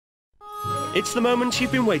It's the moment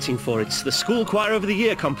you've been waiting for. It's the School Choir of the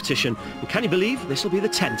Year competition. And can you believe this will be the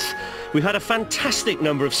 10th? We've had a fantastic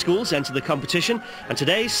number of schools enter the competition, and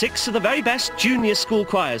today 6 of the very best junior school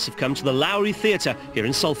choirs have come to the Lowry Theatre here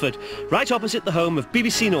in Salford, right opposite the home of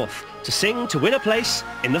BBC North, to sing to win a place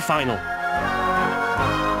in the final.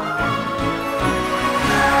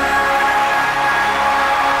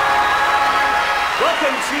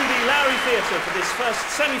 For this first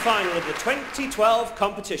semi-final of the 2012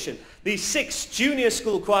 competition. These 6 junior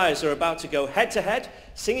school choirs are about to go head-to-head,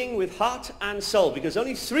 singing with heart and soul, because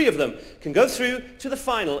only 3 of them can go through to the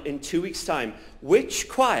final in 2 weeks' time. Which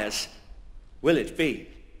choirs will it be?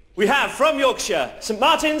 We have from Yorkshire, St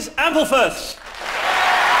Martin's, Amblefirth.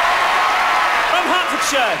 From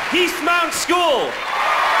Hertfordshire, Heathmount School.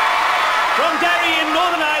 From Derry in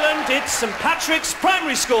Northern Ireland, it's St Patrick's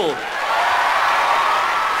Primary School.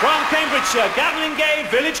 From Cambridgeshire, Gavelingay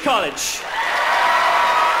Village College.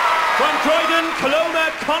 From Croydon, Coloma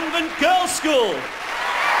Convent Girls' School.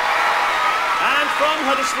 And from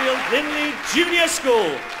Huddersfield, Linley Junior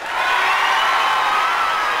School.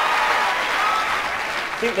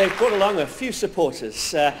 I think they've brought along a few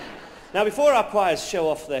supporters. Now, before our choirs show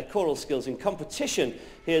off their choral skills in competition,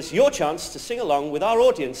 here's your chance to sing along with our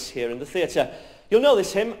audience here in the theatre. You'll know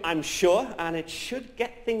this hymn, I'm sure, and it should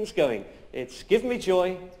get things going. It's Give Me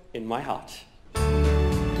Joy in My Heart.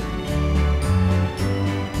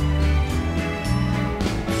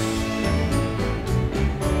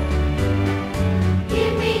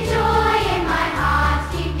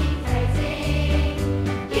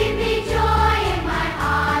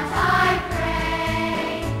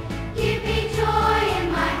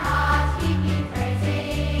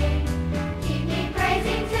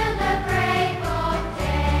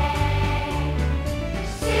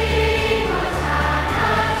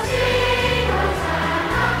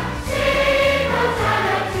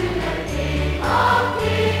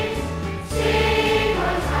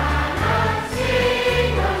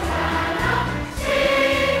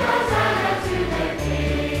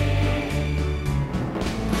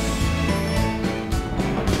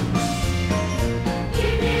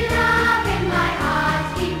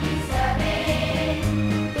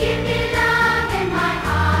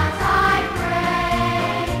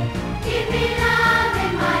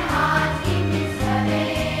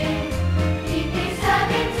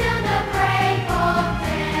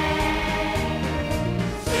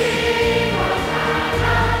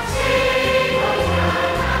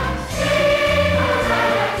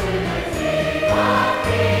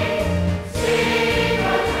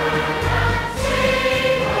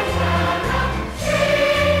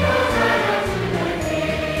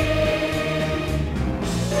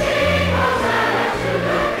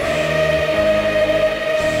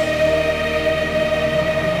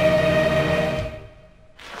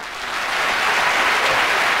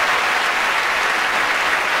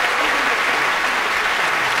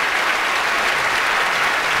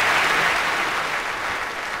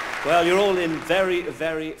 Well, you're all in very,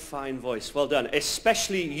 very fine voice. Well done.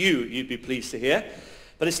 Especially you, you'd be pleased to hear.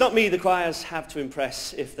 But it's not me the choirs have to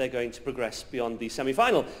impress if they're going to progress beyond the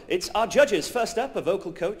semi-final. It's our judges. First up, a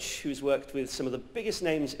vocal coach who's worked with some of the biggest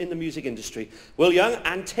names in the music industry. Will Young,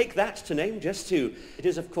 and take that to name just 2. It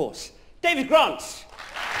is, of course, David Grant.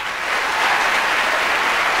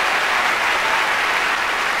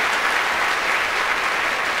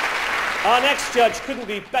 Our next judge couldn't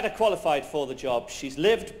be better qualified for the job. She's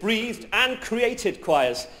lived, breathed and created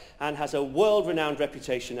choirs and has a world-renowned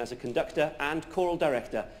reputation as a conductor and choral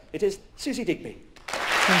director. It is Susie Digby.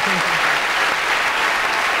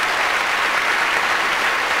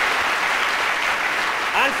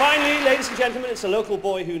 And finally, ladies and gentlemen, it's a local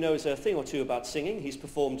boy who knows a thing or two about singing. He's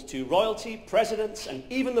performed to royalty, presidents and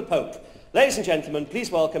even the Pope. Ladies and gentlemen,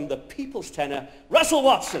 please welcome the people's tenor, Russell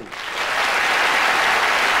Watson.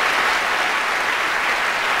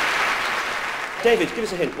 David, give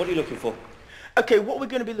us a hint. What are you looking for? Okay, what we're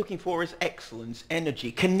going to be looking for is excellence,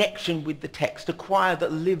 energy, connection with the text, a choir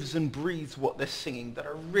that lives and breathes what they're singing, that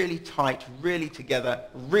are really tight, really together,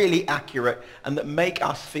 really accurate, and that make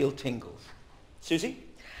us feel tingles. Susie?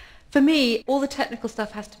 For me, all the technical stuff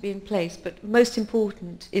has to be in place, but most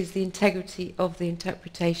important is the integrity of the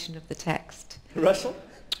interpretation of the text. Russell?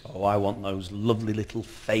 Oh, I want those lovely little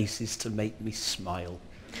faces to make me smile.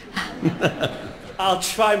 I'll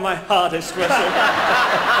try my hardest, Russell.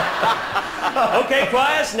 Okay,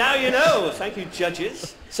 choirs, now you know. Thank you,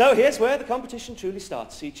 judges. So here's where the competition truly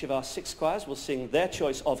starts. Each of our 6 choirs will sing their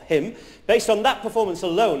choice of hymn. Based on that performance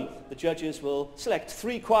alone, the judges will select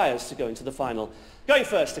 3 choirs to go into the final. Going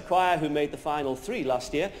first, a choir who made the final 3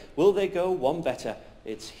 last year. Will they go one better?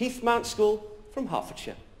 It's Heathmount School from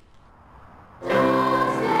Hertfordshire.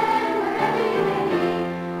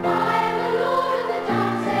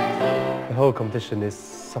 whole competition is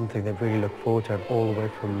something they really look forward to. All the way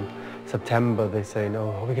from September they're saying, oh,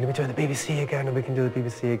 are we going to be doing the BBC again? Or we can do the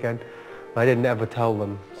BBC again? I didn't ever tell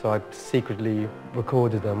them, so I secretly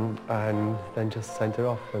recorded them and then just sent it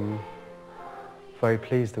off, and very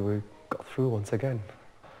pleased that we got through once again.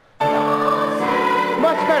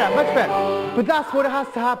 Much better, much better. But that's what has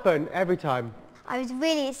to happen every time. I was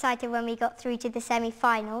really excited when we got through to the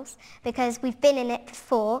semi-finals because we've been in it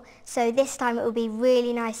before, so this time it will be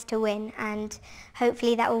really nice to win, and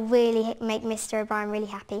hopefully that will really make Mr. O'Brien really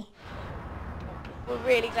happy. We're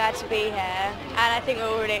really glad to be here, and I think we're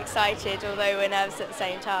all really excited, although we're nervous at the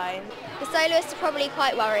same time. The soloists are probably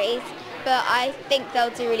quite worried, but I think they'll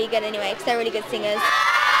do really good anyway because they're really good singers.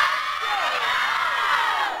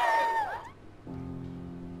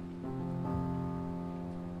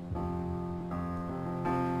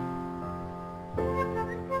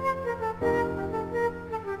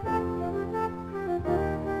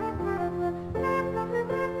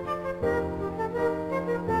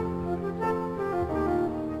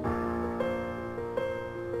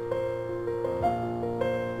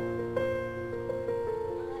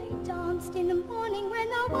 In the morning when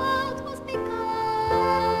the world was begun,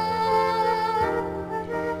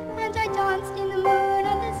 and I danced in the moon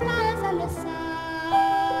and the stars and the sun,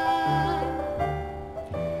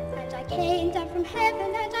 and I came down from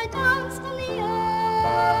heaven and I danced on the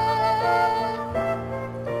earth.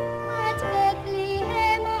 At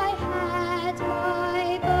Bethlehem I had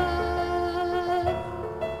my birth.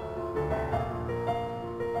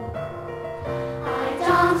 I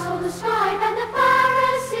danced for the scribe and the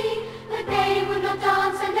Pharisee, they would not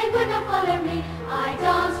dance and they would not follow me. I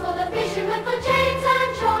danced for the fishermen, for James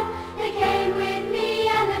and John. They came with me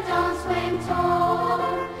and the dance went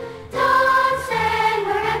on. Dance then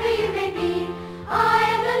wherever you may be. I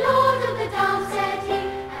am the Lord of the dance, said he,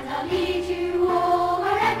 and I'll lead you all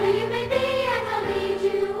wherever you may be, and I'll lead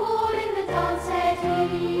you all in the dance, said he.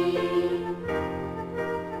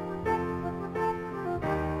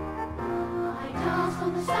 I danced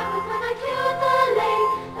on the Sabbath when I cured the lame.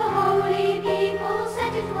 The holy people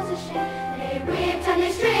said it was a shame. They whipped and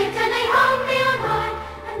they stripped and they hung me on high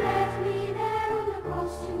and left me there on the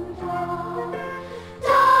cross to die.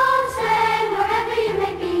 Dance then wherever you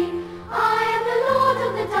may be. I am the Lord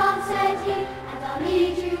of the dance, said he, and I'll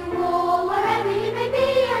lead you all wherever you may be,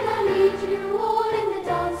 and I'll lead you all in the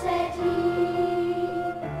dance, said he.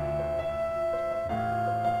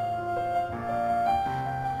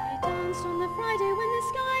 I danced on the Friday when the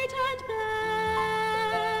sky turned black.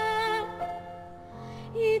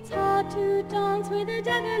 It's hard to dance with the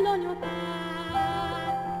devil on your back.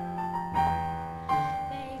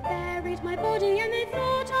 They buried my body and they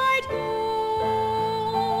thought I'd gone,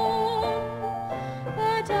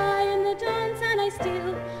 but I am the dance and I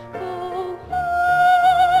still go home.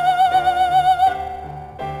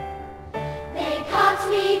 They cut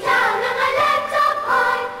me down and I leapt up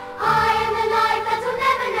high. I am the life that will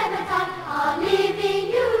never, never die. I'll live in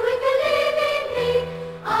you if you live in me.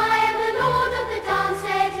 I am the Lord of the dance,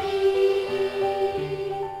 said he.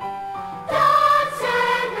 Dance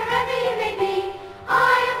then wherever you may be.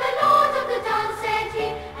 I am the Lord of the dance, said he,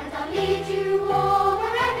 and I'll lead you all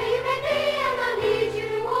wherever you may be, and I'll lead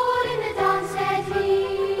you all in the dance, said he.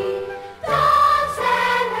 Dance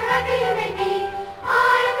then wherever you may be.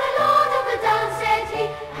 I am the Lord of the dance, said he,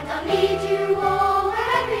 and I'll lead you all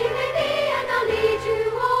wherever you may be, and I'll lead you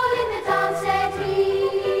all in the dance, said he.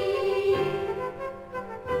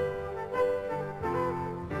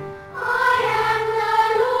 I am the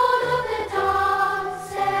Lord of the dance,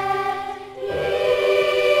 said he.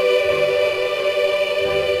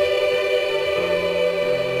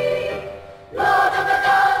 Lord of the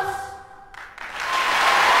dance.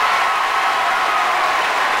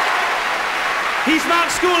 He's Mark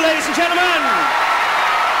School, ladies and gentlemen.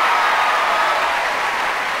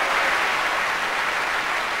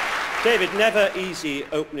 David, never easy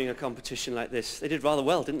opening a competition like this. They did rather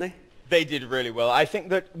well, didn't they? They did really well. I think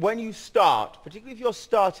that when you start, particularly if you're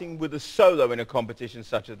starting with a solo in a competition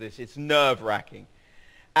such as this, it's nerve-wracking.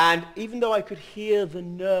 And even though I could hear the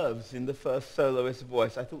nerves in the first soloist's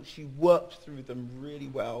voice, I thought she worked through them really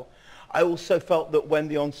well. I also felt that when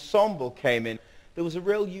the ensemble came in, there was a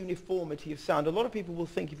real uniformity of sound. A lot of people will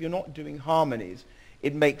think if you're not doing harmonies,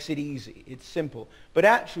 it makes it easy, it's simple. But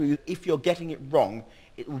actually, if you're getting it wrong,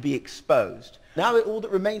 it will be exposed. Now all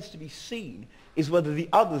that remains to be seen is whether the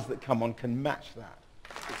others that come on can match that.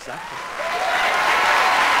 Exactly.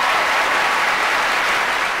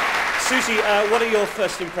 Susie, what are your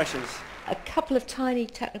first impressions? A couple of tiny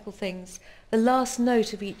technical things. The last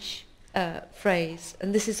note of each phrase,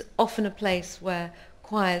 and this is often a place where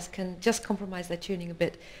choirs can just compromise their tuning a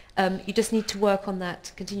bit. You just need to work on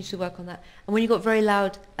that, continue to work on that. And when you've got very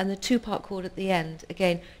loud and the two-part chord at the end,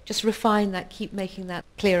 again, just refine that, keep making that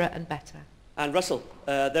clearer and better. And Russell,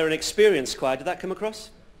 they're an experienced choir. Did that come across?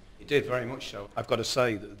 It did, very much so. I've got to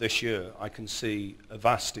say that this year I can see a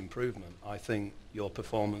vast improvement. I think your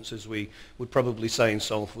performance, as we would probably say in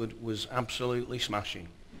Salford, was absolutely smashing.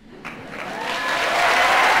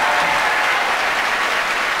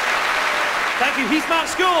 Thank you. Heathmount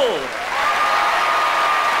School.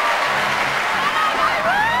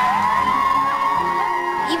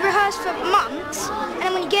 You rehearse for months, and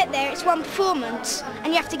then when you get there, it's one performance, and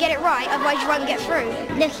you have to get it right, otherwise you won't get through.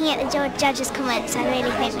 Looking at the judges' comments, I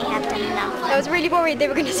really think we have done enough. I was really worried they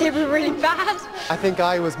were going to say we were really bad. I think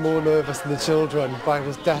I was more nervous than the children, but I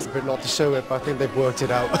was desperate not to show it, but I think they've worked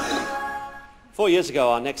it out. 4 years ago,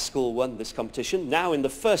 our next school won this competition. Now, in the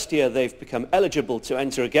first year they've become eligible to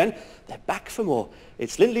enter again. They're back for more.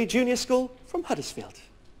 It's Lindley Junior School from Huddersfield.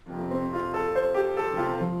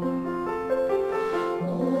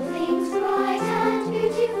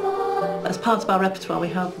 As part of our repertoire, we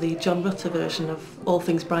have the John Rutter version of All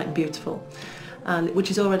Things Bright and Beautiful, which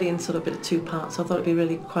is already in sort of a bit of two parts. So I thought it'd be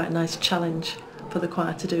really quite a nice challenge for the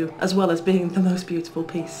choir to do, as well as being the most beautiful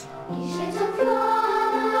piece.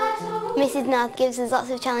 Mrs. North gives us lots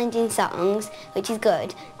of challenging songs, which is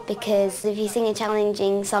good, because if you sing a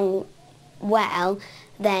challenging song well,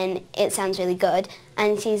 then it sounds really good,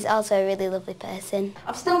 and she's also a really lovely person.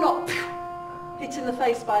 I'm still not hit in the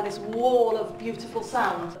face by this wall of beautiful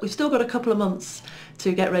sound. We've still got a couple of months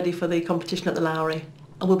to get ready for the competition at the Lowry,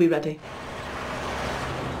 and we'll be ready.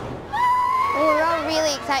 Well, we're all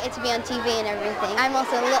really excited to be on TV and everything. I'm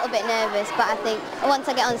also a little bit nervous, but I think once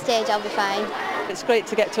I get on stage I'll be fine. It's great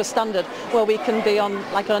to get to a standard where we can be on,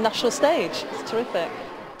 like, on a national stage. It's terrific.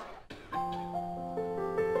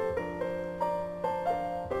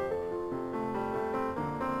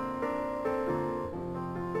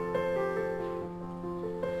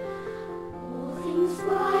 All things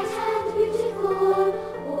bright and beautiful,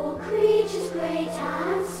 all creatures great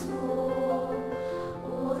and small,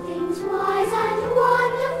 all things wise and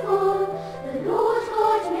wonderful, the Lord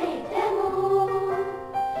God made them all.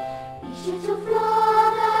 Each little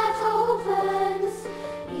flower that opens,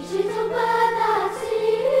 each little bird that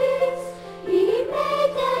sings, He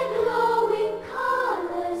made their glowing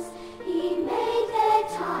colours, He made their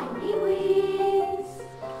tiny wings.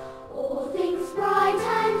 All things bright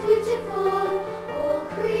and beautiful, all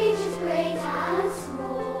creatures great and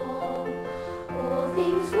small, all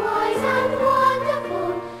things wise and wonderful,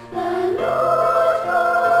 the Lord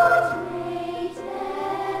God made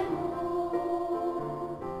them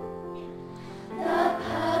all. The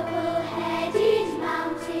purple-headed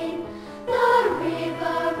mountain, the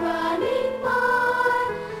river running by,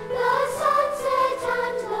 the sunset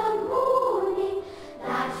and the morning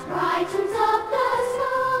that brightens up the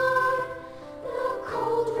sky, the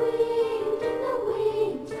cold wind in the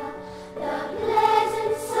winter, the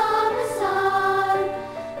pleasant summer sun,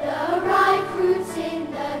 the ripe fruits in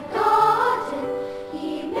the garden, He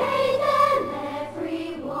made them every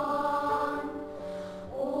one.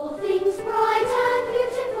 All things bright and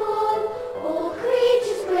beautiful, all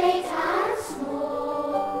creatures great and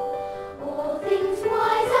small, all things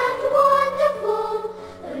wise and wonderful,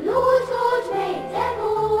 the Lord God made them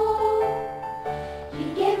all. He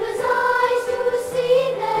gave us eyes to see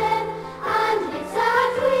them, and lips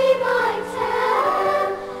that we might tell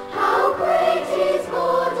how great is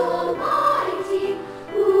God Almighty,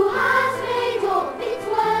 who has made all things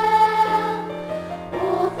well.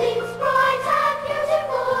 All things bright and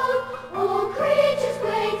beautiful, all creatures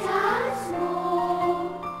great and small,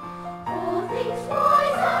 all things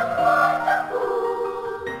wise and wonderful,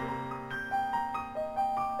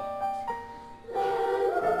 the Lord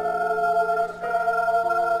God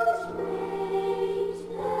made them all.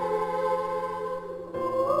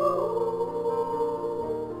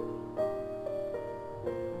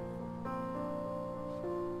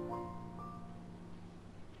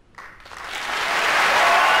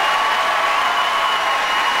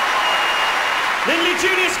 Lindley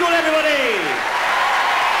Junior School, everybody!